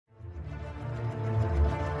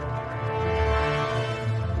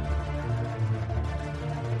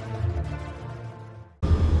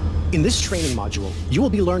In this training module, you will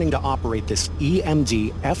be learning to operate this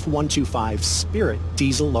EMD F125 Spirit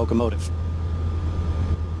diesel locomotive.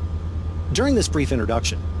 During this brief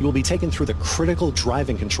introduction, you will be taken through the critical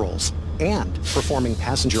driving controls and performing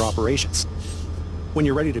passenger operations. When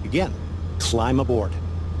you're ready to begin, climb aboard.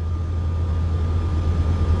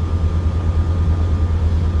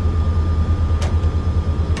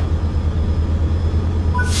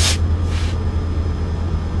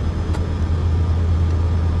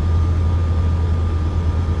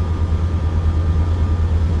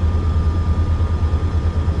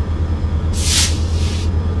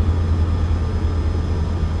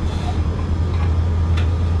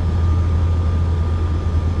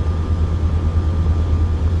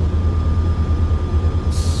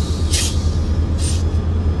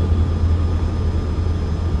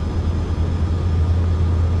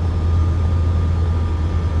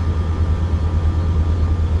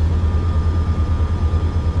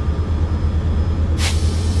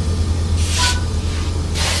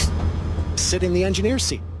 Sit in the engineer's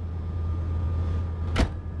seat.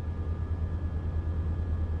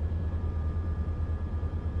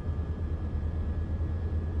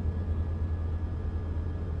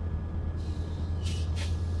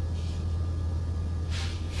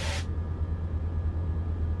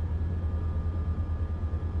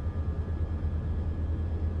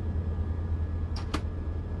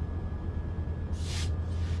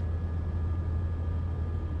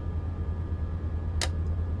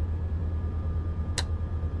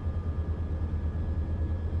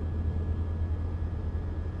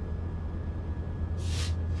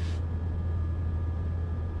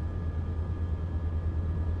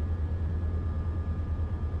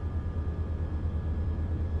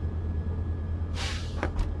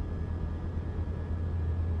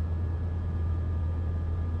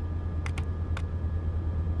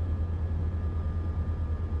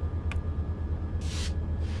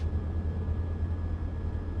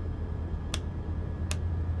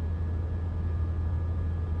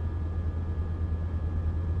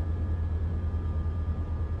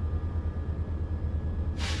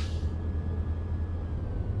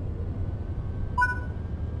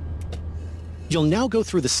 You'll now go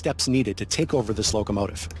through the steps needed to take over this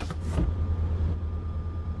locomotive.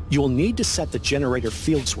 You will need to set the generator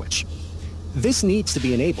field switch. This needs to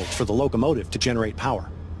be enabled for the locomotive to generate power.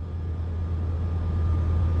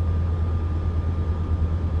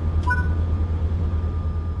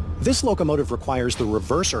 This locomotive requires the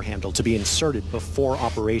reverser handle to be inserted before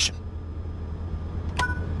operation.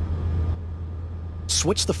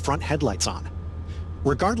 Switch the front headlights on.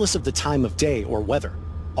 Regardless of the time of day or weather,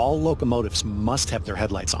 all locomotives must have their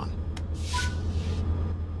headlights on.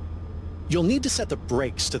 You'll need to set the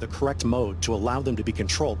brakes to the correct mode to allow them to be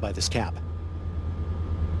controlled by this cab.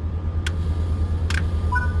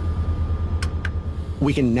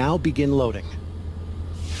 We can now begin loading.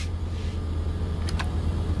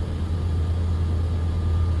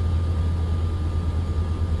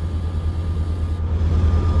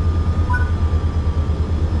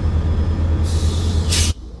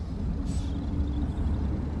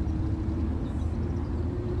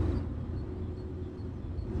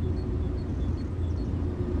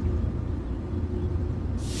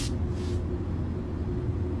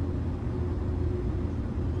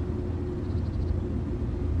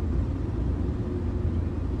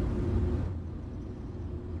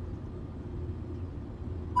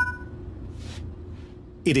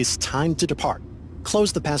 It is time to depart.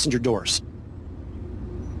 Close the passenger doors.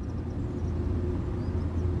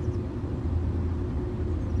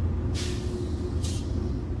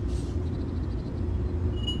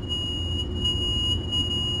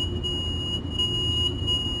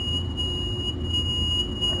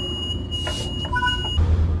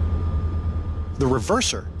 The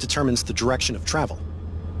reverser determines the direction of travel.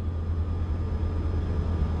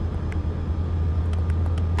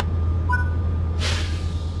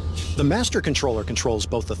 The master controller controls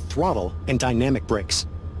both the throttle and dynamic brakes.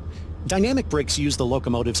 Dynamic brakes use the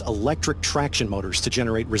locomotive's electric traction motors to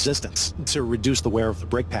generate resistance to reduce the wear of the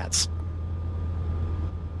brake pads.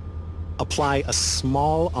 Apply a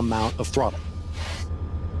small amount of throttle.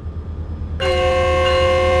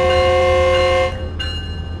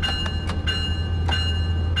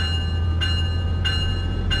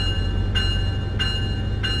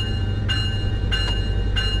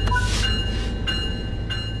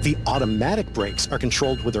 The automatic brakes are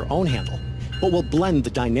controlled with their own handle, but will blend the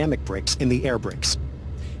dynamic brakes in the air brakes.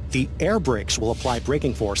 The air brakes will apply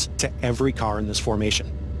braking force to every car in this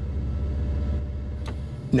formation.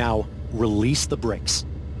 Now, release the brakes.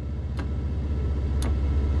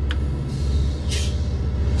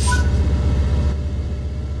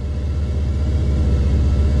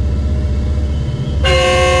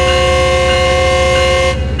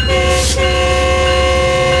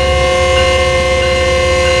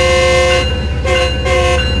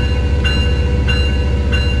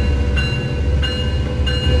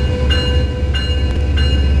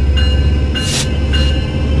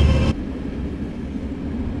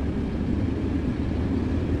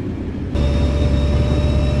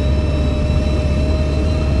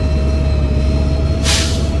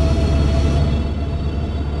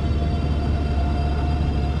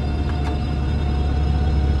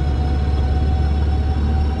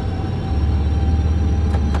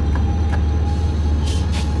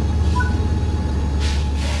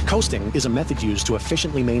 Coasting is a method used to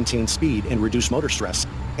efficiently maintain speed and reduce motor stress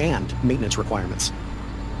and maintenance requirements.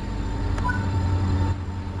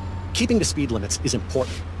 Keeping to speed limits is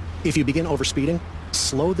important. If you begin overspeeding,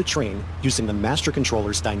 slow the train using the master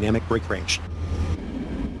controller's dynamic brake range.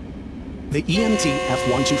 The EMT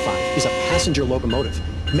F125 is a passenger locomotive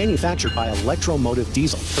manufactured by Electromotive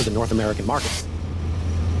Diesel for the North American market.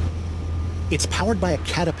 It's powered by a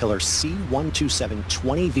Caterpillar C127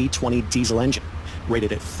 20V20 diesel engine,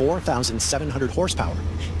 rated at 4,700 horsepower,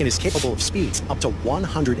 and is capable of speeds up to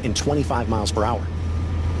 125 miles per hour.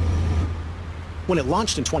 When it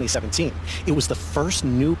launched in 2017, it was the first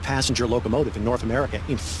new passenger locomotive in North America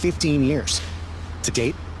in 15 years. To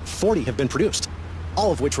date, 40 have been produced,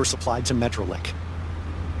 all of which were supplied to Metrolink.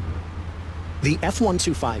 The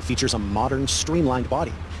F125 features a modern, streamlined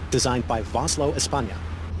body designed by Vossloh España.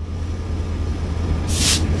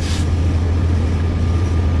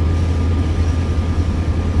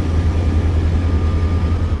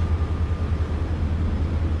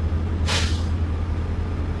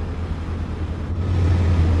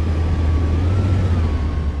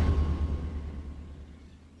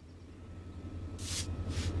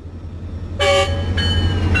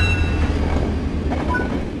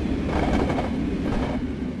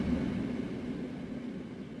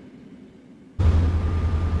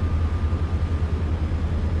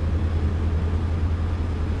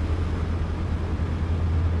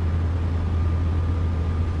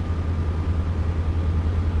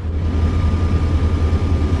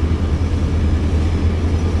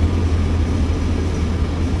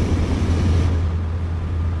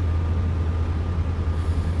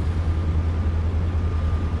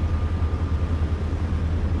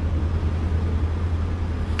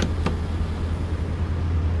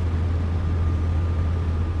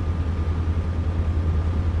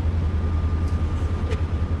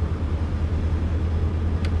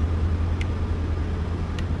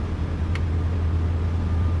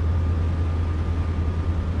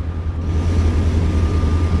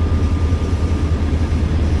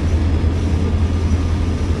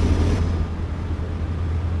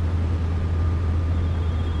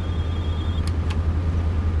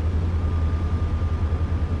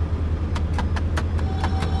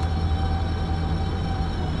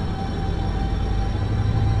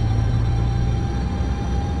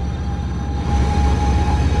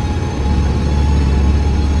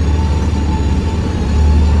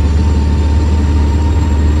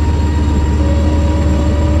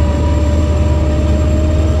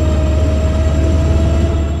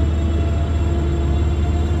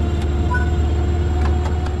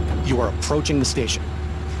 Approaching the station.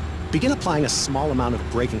 Begin applying a small amount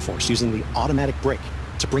of braking force using the automatic brake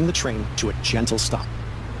to bring the train to a gentle stop.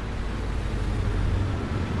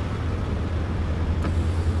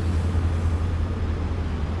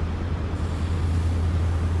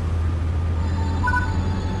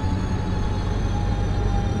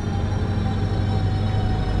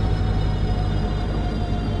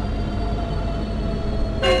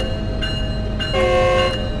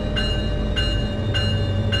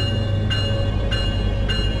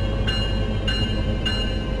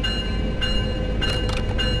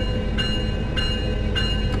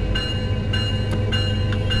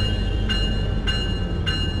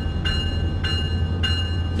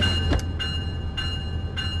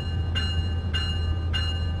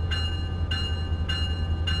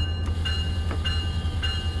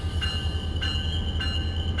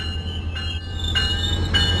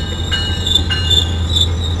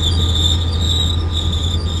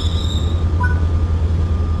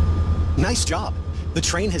 Nice job. The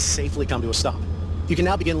train has safely come to a stop. You can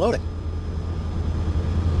now begin loading.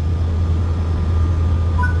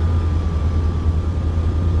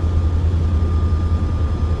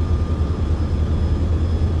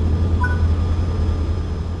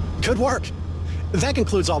 Good work. That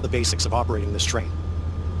concludes all the basics of operating this train.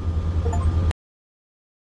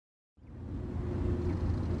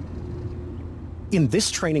 In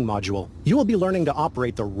this training module, you will be learning to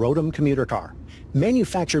operate the Rotem commuter car,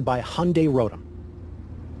 manufactured by Hyundai Rotem.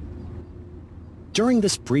 During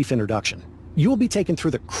this brief introduction, you will be taken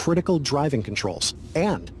through the critical driving controls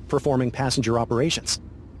and performing passenger operations.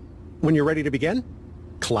 When you're ready to begin,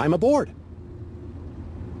 climb aboard.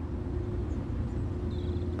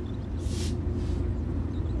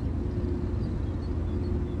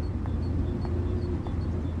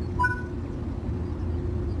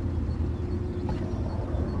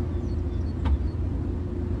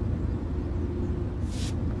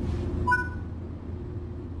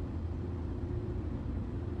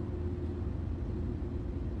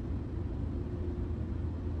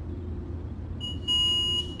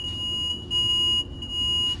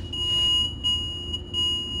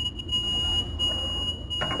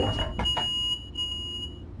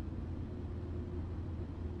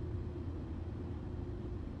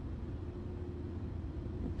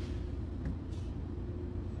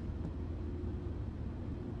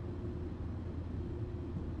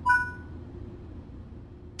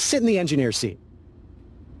 Sit in the engineer's seat.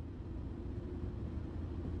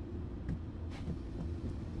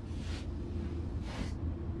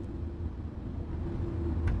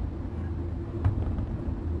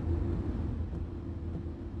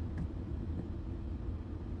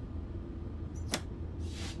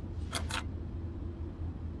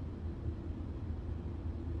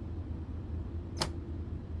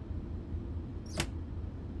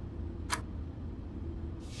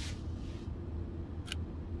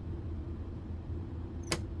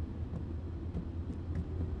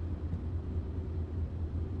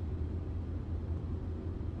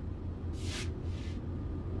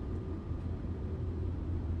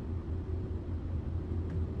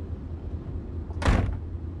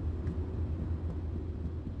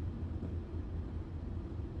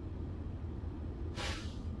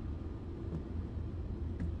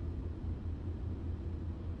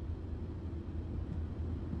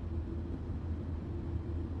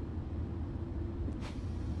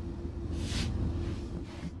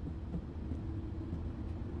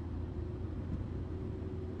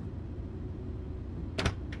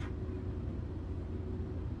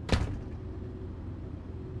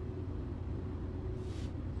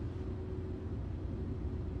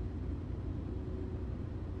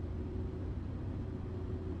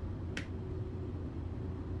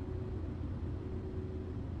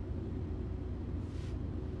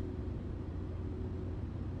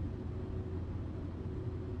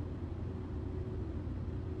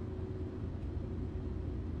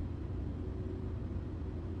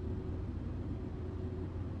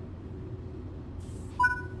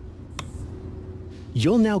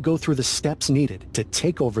 You'll now go through the steps needed to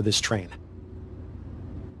take over this train.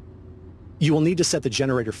 You will need to set the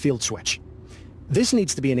generator field switch. This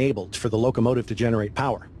needs to be enabled for the locomotive to generate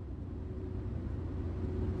power.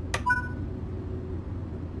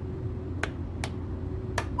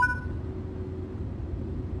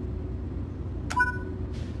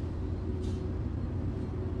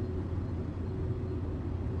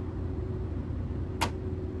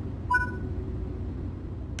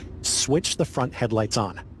 Switch the front headlights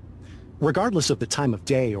on. Regardless of the time of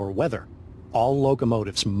day or weather, all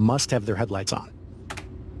locomotives must have their headlights on.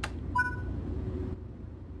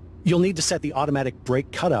 You'll need to set the automatic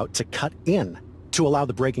brake cutout to cut in to allow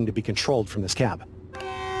the braking to be controlled from this cab.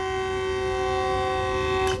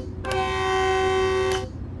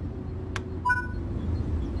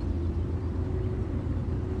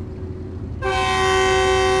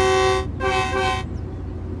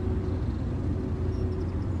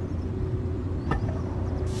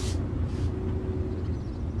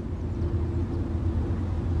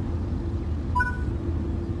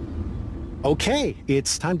 Okay,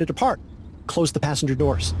 it's time to depart. Close the passenger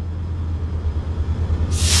doors.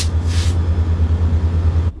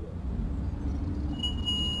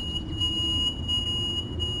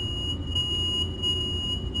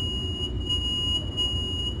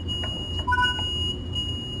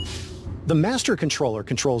 The master controller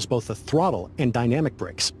controls both the throttle and dynamic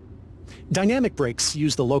brakes. Dynamic brakes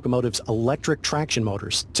use the locomotive's electric traction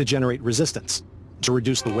motors to generate resistance, to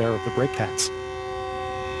reduce the wear of the brake pads.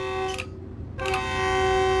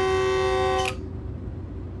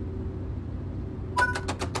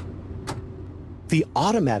 The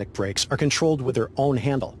automatic brakes are controlled with their own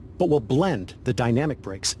handle, but will blend the dynamic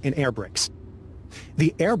brakes and air brakes.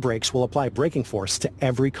 The air brakes will apply braking force to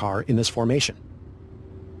every car in this formation.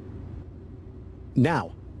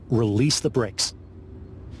 Now, release the brakes.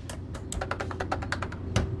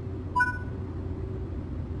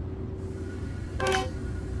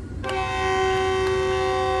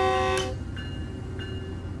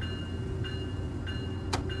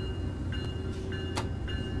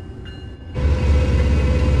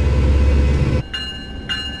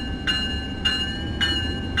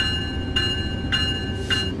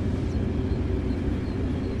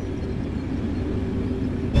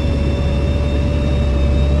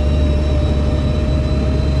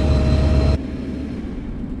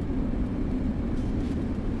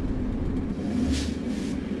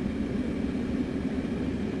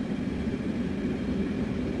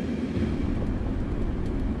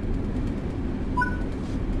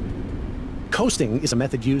 Coasting is a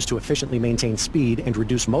method used to efficiently maintain speed and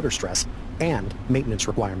reduce motor stress and maintenance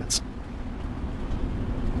requirements.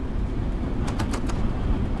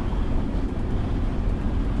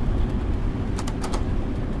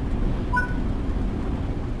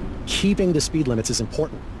 Keeping to speed limits is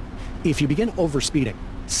important. If you begin overspeeding,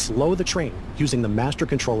 slow the train using the master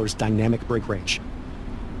controller's dynamic brake range.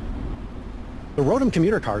 The rotem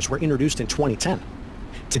commuter cars were introduced in 2010.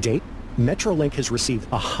 To date, Metrolink has received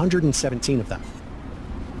 117 of them.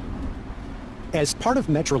 As part of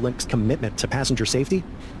Metrolink's commitment to passenger safety,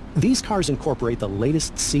 these cars incorporate the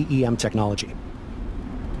latest CEM technology.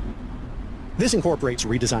 This incorporates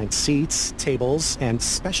redesigned seats, tables, and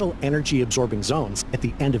special energy-absorbing zones at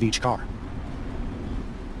the end of each car.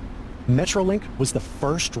 Metrolink was the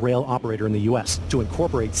first rail operator in the US to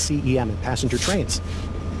incorporate CEM in passenger trains.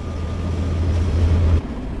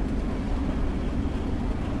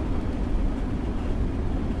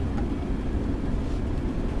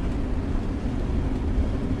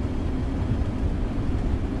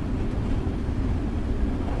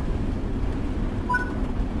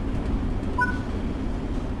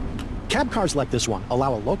 Cab cars like this one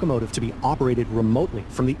allow a locomotive to be operated remotely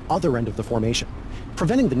from the other end of the formation,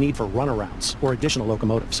 preventing the need for runarounds or additional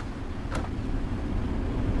locomotives.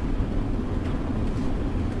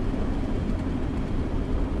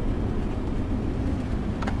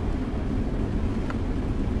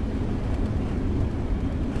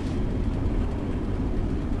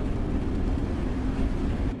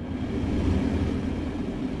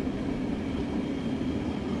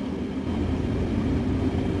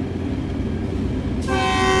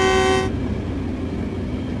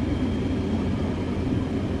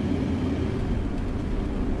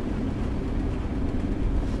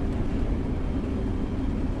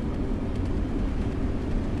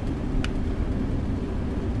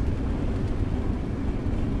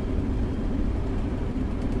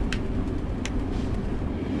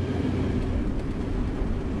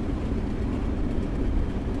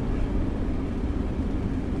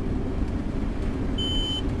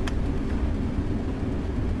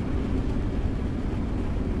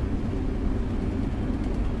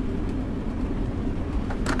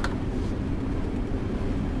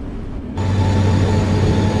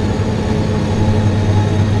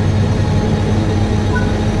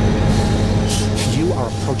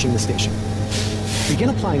 Approaching the station. Begin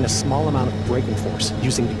applying a small amount of braking force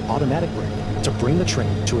using the automatic brake to bring the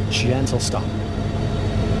train to a gentle stop.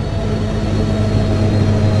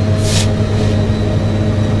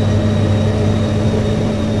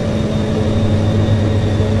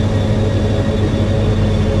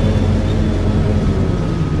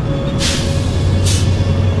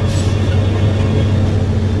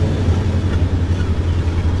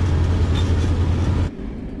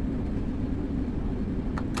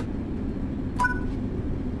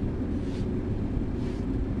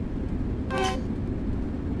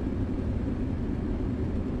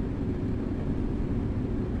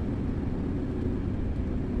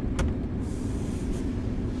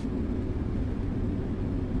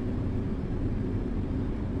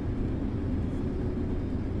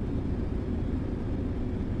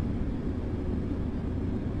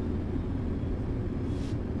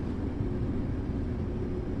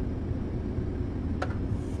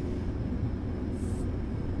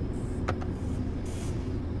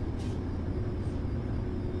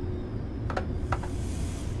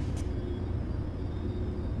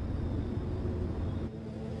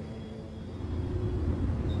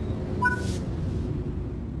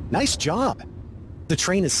 Nice job! The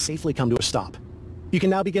train has safely come to a stop. You can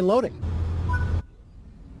now begin loading.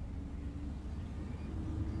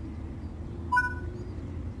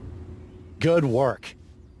 Good work.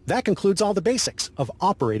 That concludes all the basics of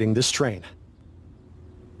operating this train.